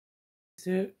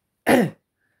to I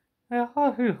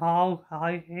hope you all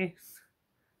is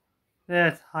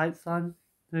there's heights on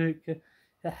the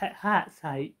hat's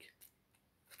like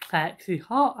taxi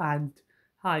hot and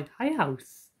high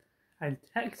house and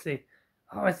taxi.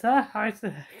 Oh, is that how's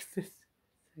the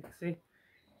taxi?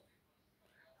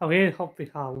 Oh, here hoppy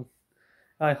home.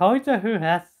 I hope that who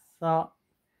has thought.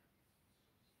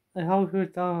 I hope who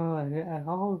don't. I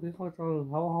hope who don't.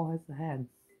 How has the hand?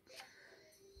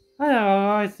 I don't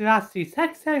know. It's nasty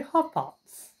taxi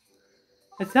hotpots.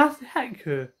 It's nasty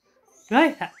hacker.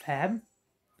 Right, Pam.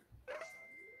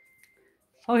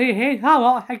 Oh, hey, how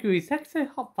about Hagrid sexy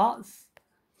hotpots?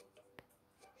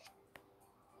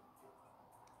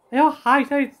 They are high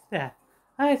toads there.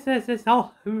 I says this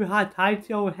all who had tied to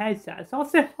your headsets. I'll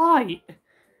say hi.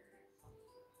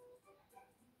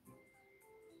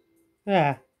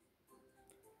 Yeah.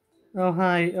 Oh,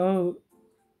 hi. Oh,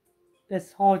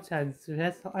 it's hot and so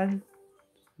that's and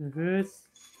who's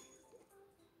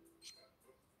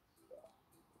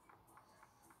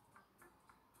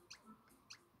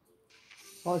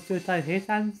what's your time his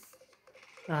hands?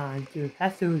 And you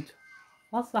have to.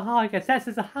 What's the hell? I guess this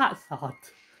is a hat sword.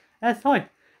 That's fine.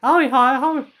 Oh,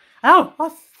 hi. Oh,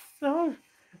 what's so?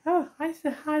 Oh, I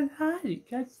said hi.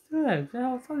 That's true.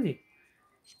 That's funny.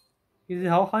 Is it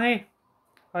all honey?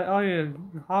 I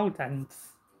you hold hands.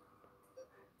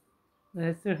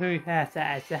 That's who has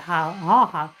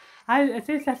how I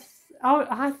think that's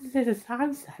I think this is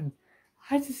Samson.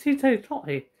 I just see to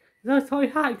toy. No toy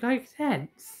hat makes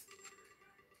sense.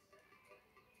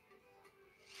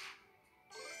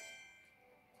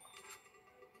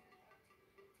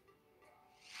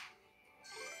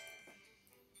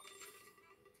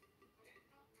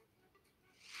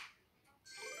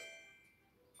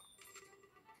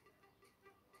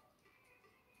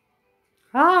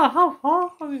 Ah, how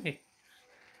funny.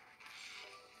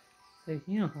 The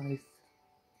heroes.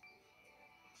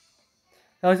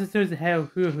 Those are through the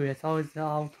hell who is always the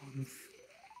outcomes.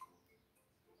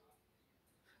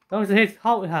 Those are his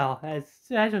hot hell. It's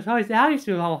just always the ice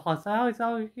to our house. I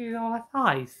always you know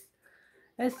ice.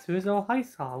 It's through the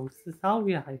ice house. It's how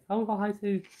we are. How high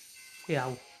to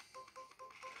hell.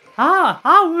 Ah,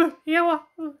 how you are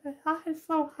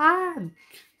so hard.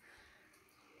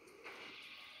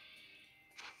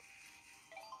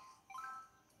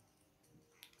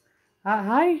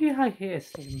 I hear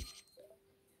him.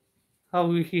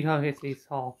 How he has his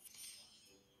hall.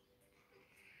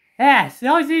 Yes,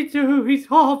 I see to his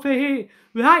hall for here.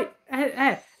 Right,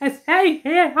 hey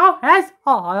here, how has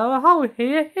how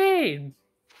hear him.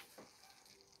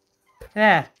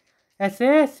 Yeah, it's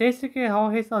basically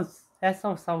how he's on that's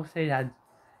on something then.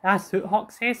 That's who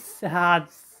Hoxis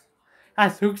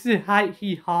has hooks in high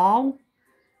he hall.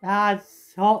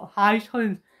 That's high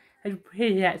on and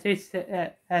he at this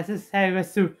as the same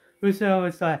as who's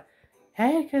always like,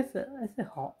 hey, cause it's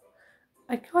hot.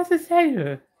 I can't say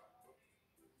her.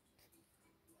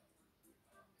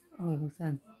 Oh,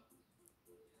 then.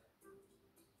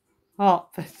 Oh,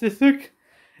 Pacific.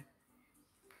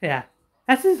 Yeah.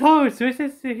 Das ist hard, so ist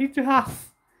es nicht zu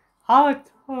Hass. Hard,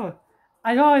 hard.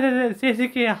 I know that it's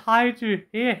basically a hard to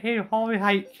hear Holly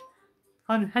hike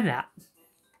on Hannah.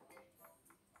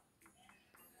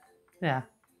 Yeah.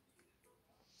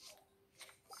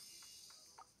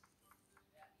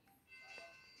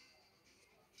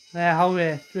 Yeah, how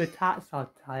we do a tax on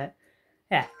it.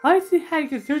 Yeah. I see how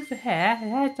you do the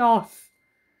hair off.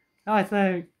 Oh, it's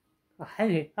like, oh,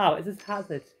 hey, oh, it's just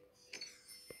hazard.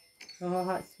 Oh,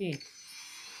 let's see.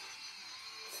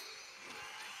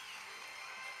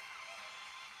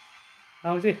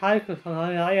 I was just hiking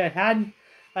on I had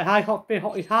I high hot bit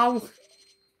hot house.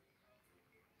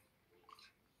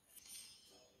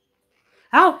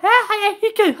 Oh, hey,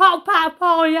 he can hot pat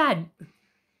boy again.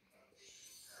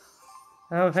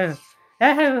 Oh, hey,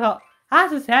 hey, how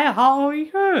to say how are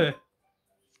you?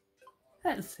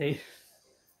 Let's see.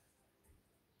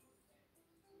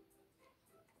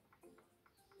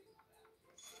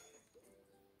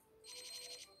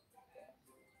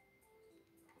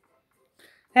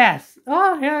 Yes.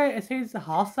 Oh, here it is the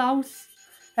horse house.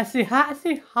 Let's see, how to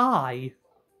say hi.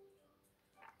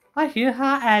 I hear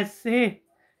her as say,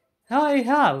 hi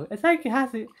ho. It's like it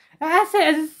has it. Let's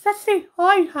see,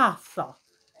 hi hassa.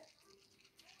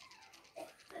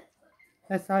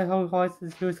 That's how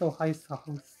horses use so high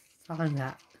songs. On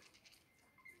that.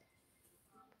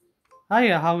 I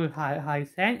hear how high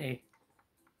Sandy.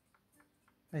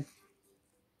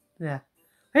 Yeah.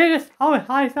 Here's how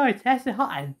high sorry test it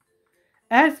hot.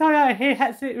 And so he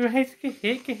has it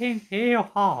in his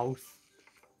house.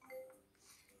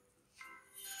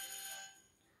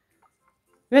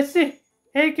 Let's see.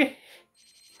 He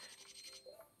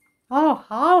Oh,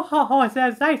 how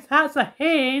says that's a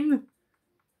hen.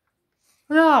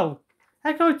 No,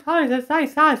 I go tell you that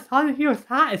that's son he was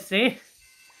hat to see.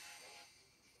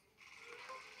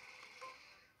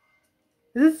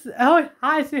 This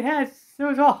I see has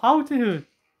so how to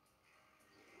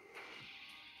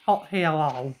hot here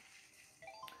all.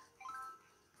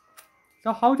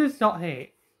 So how does not here?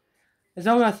 It's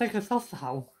only I think it's also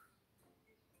how.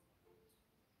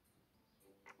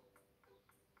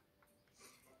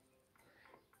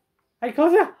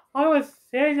 Because I was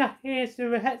saying that here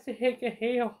so we had to hit a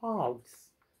hair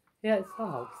house. Yeah, it's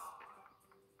house.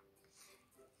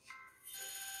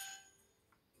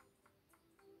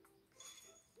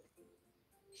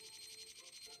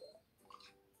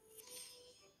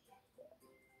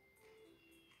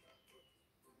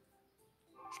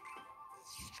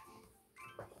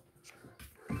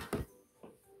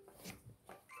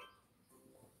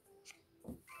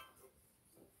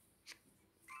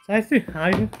 So I see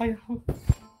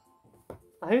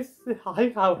I see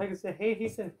how I say hey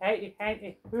he's in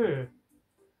hey who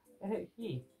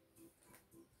he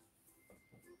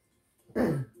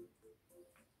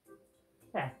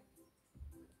yeah.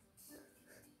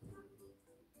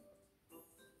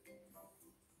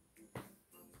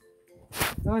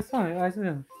 No, sorry, I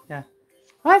don't yeah.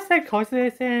 I said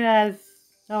consider as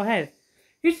no hey.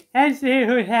 Each entity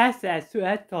who has that to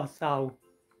act or so.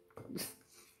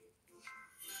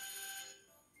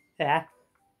 Yeah.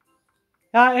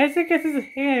 I think this is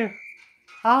here.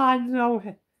 I know.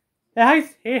 I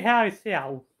see how it's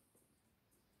out.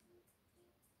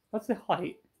 What's the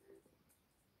height?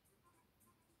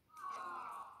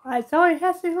 I saw it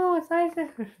has the horse. I said.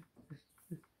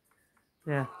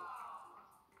 Yeah.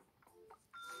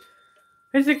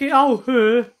 Basically, oh,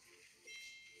 who?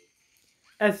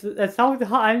 As all the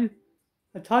time,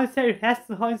 the time said it has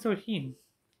the horn so him.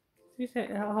 She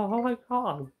said, oh my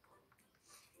god.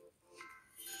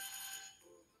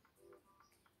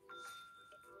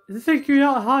 This is you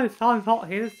know how it sounds hot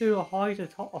here to a height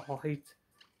at top of height.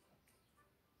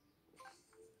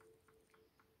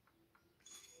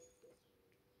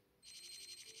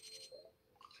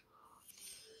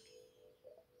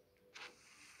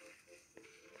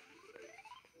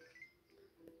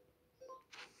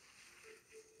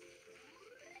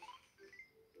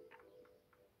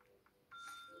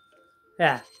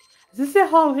 Yeah. This is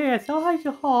how here, so high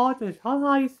to hard, and how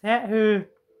high set who.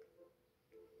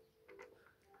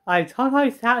 I how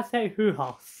high set who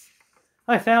has.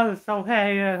 I said so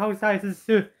hey, how size is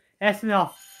to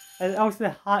SNL. And also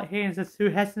the hot hands is to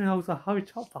SNL also how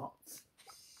chop parts.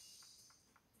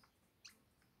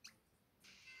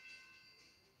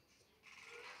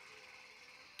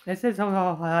 This is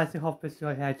how I see how this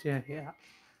I had here.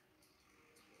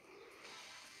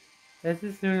 This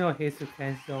is doing all his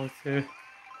cancel too.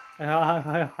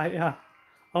 Okay,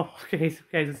 so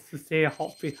okay, to say a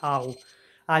hot bit how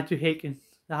I do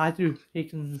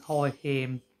taken hold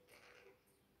him.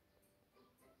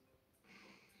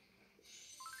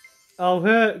 Oh,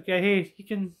 her, yeah, he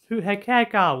can, who had care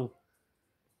go.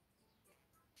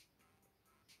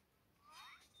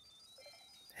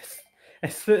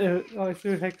 It's through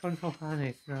head control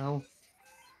panic now.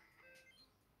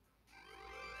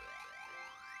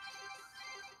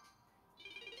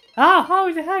 Oh,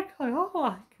 how the heck?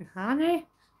 Oh, honey.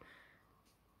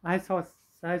 I thought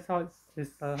this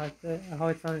how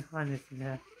it's on harness in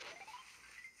there.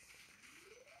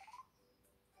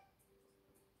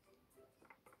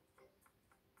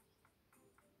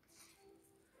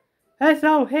 That's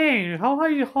no hang. How are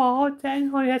you hard? Then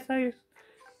how yes I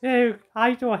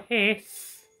do a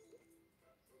hiss.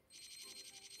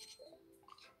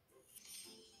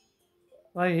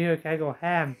 Right here, okay, go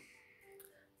ham.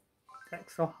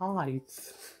 Extra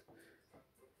hides.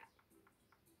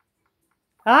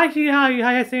 Actually, how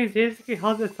you say this?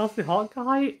 Because it's such a hot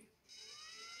guy.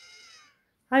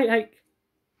 I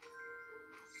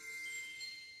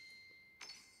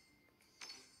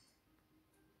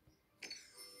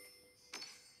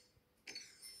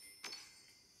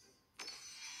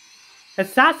it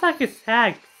sounds like it's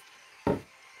tagged.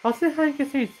 What's the heck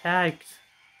is it tagged?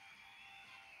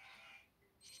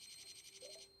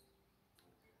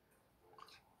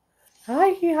 I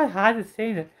had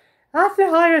seen it. That's the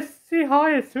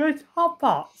highest through top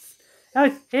box. I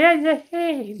was in the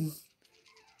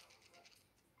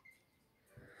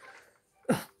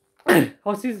hand.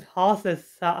 What's these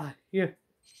horses that here?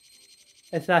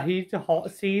 It's that he's the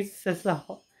hot seas. It's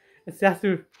that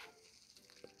through.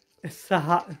 It's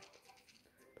that.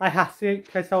 I have to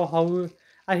because how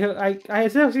I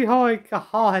especially how I got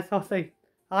hard. I say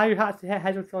I had to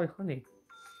head of soy honey.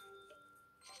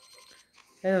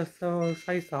 so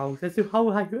say so. This is how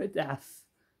I do this.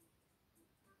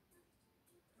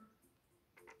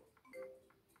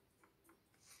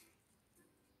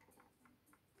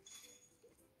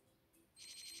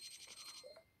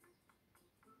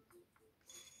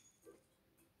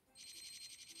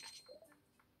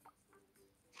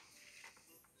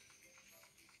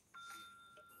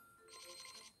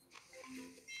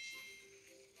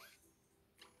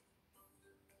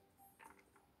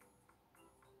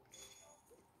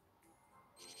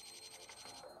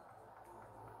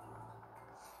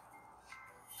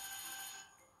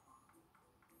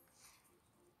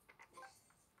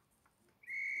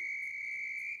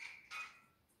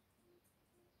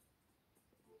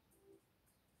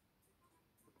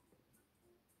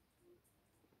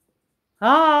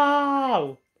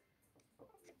 Oh!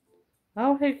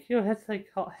 I'll make your head like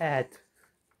hot head.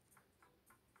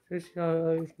 Which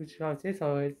this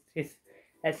or it's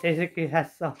basically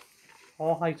has some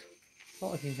all high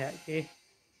sort of thing that okay.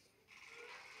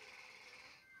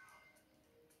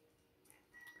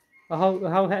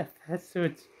 How has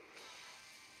to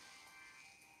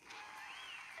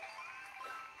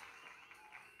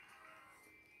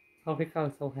how we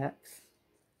go so hex.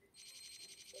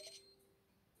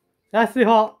 That's the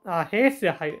hot here's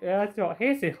the height that's what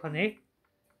here's the honey.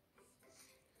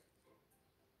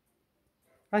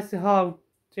 That's the how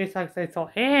just like they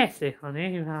thought here's the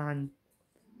honey and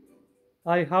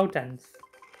I how dense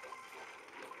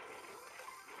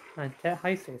and that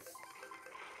heises.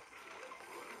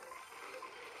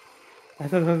 I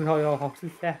don't know how your house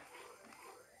is there.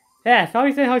 Yeah, so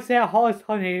I say how to say a horse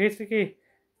honey basically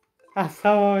that's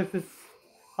how it's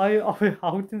how you offer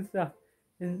out and stuff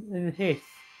in his.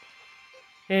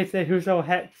 Here's the who's all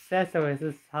hex says so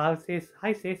is how this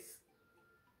heises.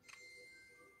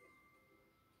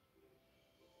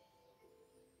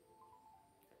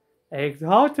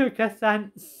 Exalted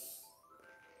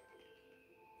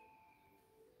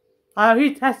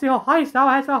he tested your high now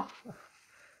as a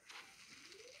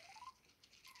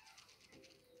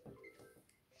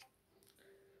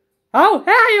oh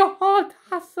hey you hold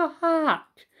that's a hack.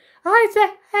 I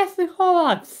said that's the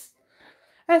horse.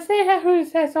 I say who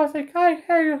says I said I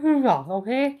hear you who wrong,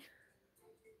 okay?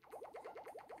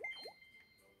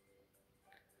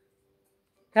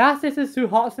 That's this is too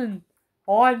hot and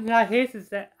on his is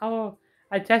that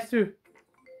I just to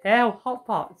sell hot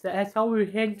pots that's how we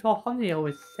him to honey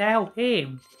or sell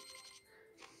him.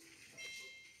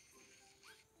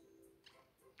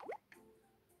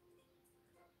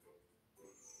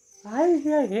 I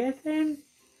hear him.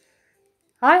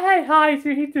 Hi,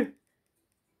 so he do.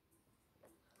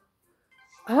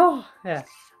 Oh, yeah.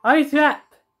 I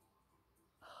trap.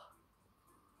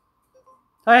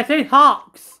 So I say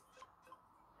hawks.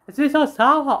 It's just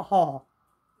so hot hall.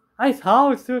 I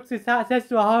saw soups is that says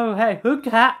to our hey, who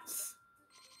cats?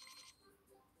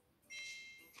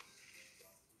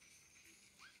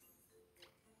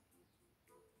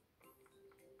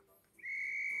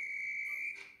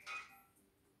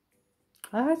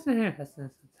 I don't know who has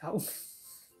this house.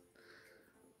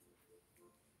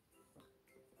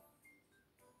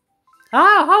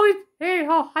 Ah, how is hey,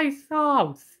 how high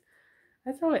sauce?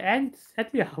 That's how it ends.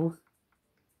 That's you.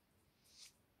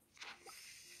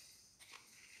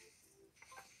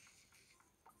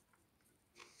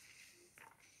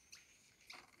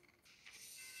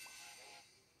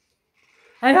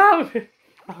 I know.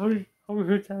 How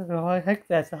who tells me how heck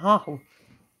that's how?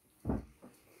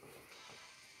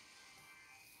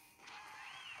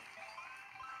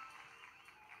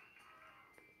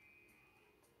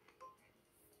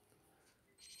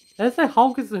 That's like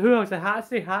Hulk is the who I was a hat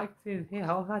say hack in here.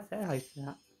 How has that like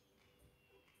that?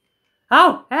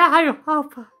 Oh, yeah, how you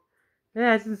help?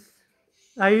 Yeah, it's just,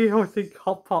 I don't think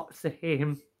hot pots to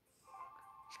him.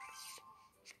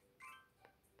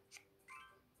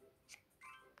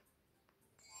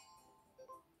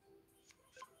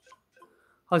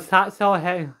 Oh, that's all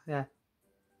him, yeah.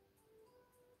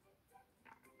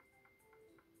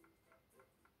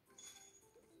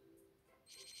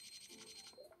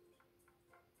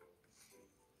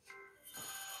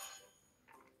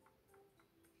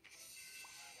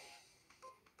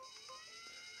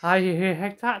 How you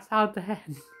heck that's out then?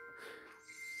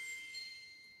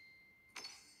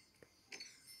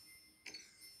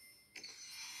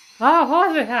 Oh,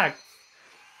 what the heck?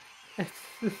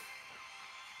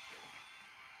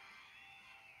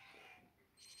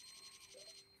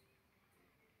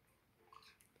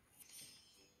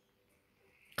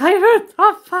 I heard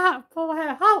a fat boy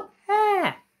out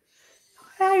here.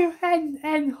 How you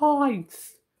and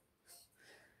hides?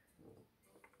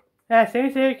 Yeah, see,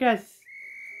 because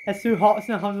it's too hot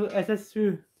and it's just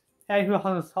too who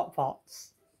has hot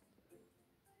pots.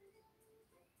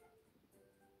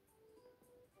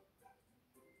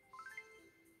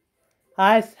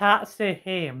 I taxi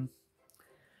him.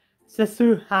 Just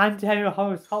to hand who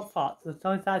has hot pots, and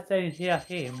don't I say hear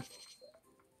him.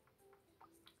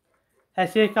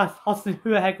 As he got hosting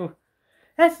who I go.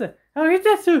 Yes, oh, you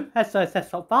just who has a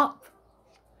set up up.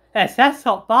 It says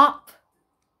up up.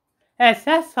 It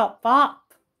says up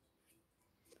up.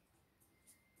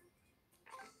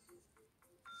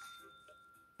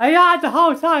 I had the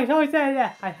whole time, so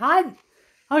I had.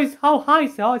 How high,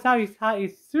 so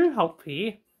he's too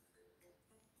happy.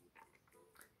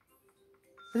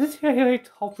 This is really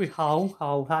happy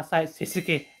how that's like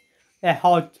Sissy.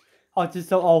 Hot,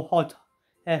 just all hot,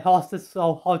 horses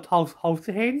all hot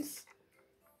things.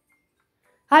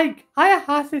 I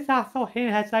has this asshole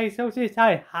here has I so this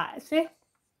I has it.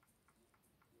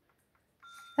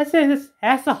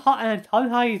 That's a hot and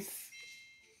sometimes.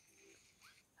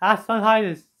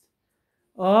 Sometimes.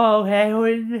 Oh, hey,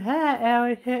 when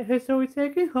I hit so we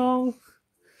take it home.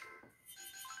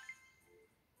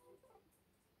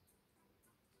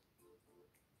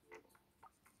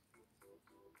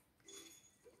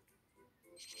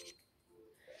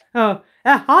 Oh,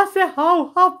 how's the whole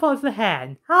hop on the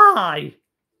hand? Hi!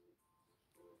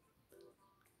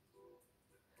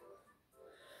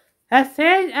 As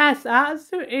soon as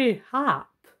absolutely hop.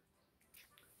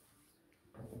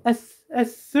 As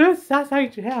soon as I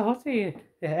have what's it?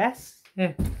 Yes.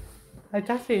 I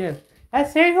just see it.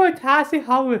 As soon as I see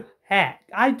how heck,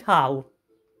 I tell.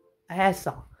 I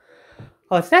saw.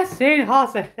 Oh, that's saying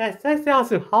that's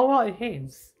also how it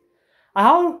hints.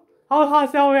 How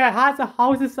has already has a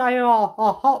house side or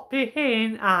hot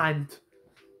behind and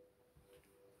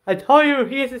I told you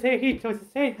he is to say he was the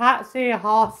same hat say a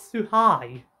horse too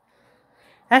high.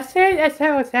 I said as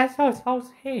hell as house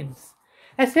hints.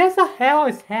 I says the hell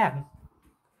is him.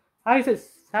 I just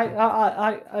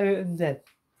then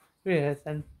yes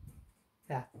and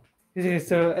yeah. This is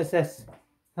so it says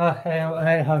who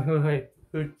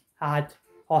had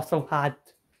also had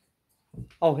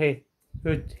okay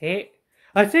who take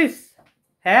this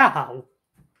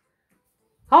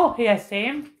how he has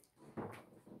same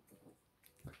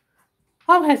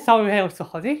how has so else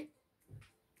honey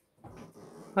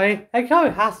I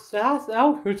can't has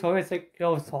who told us it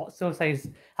goes so says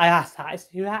I asked that is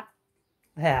do that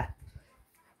yeah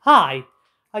hi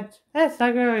I yes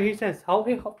I go he says how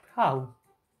he hop how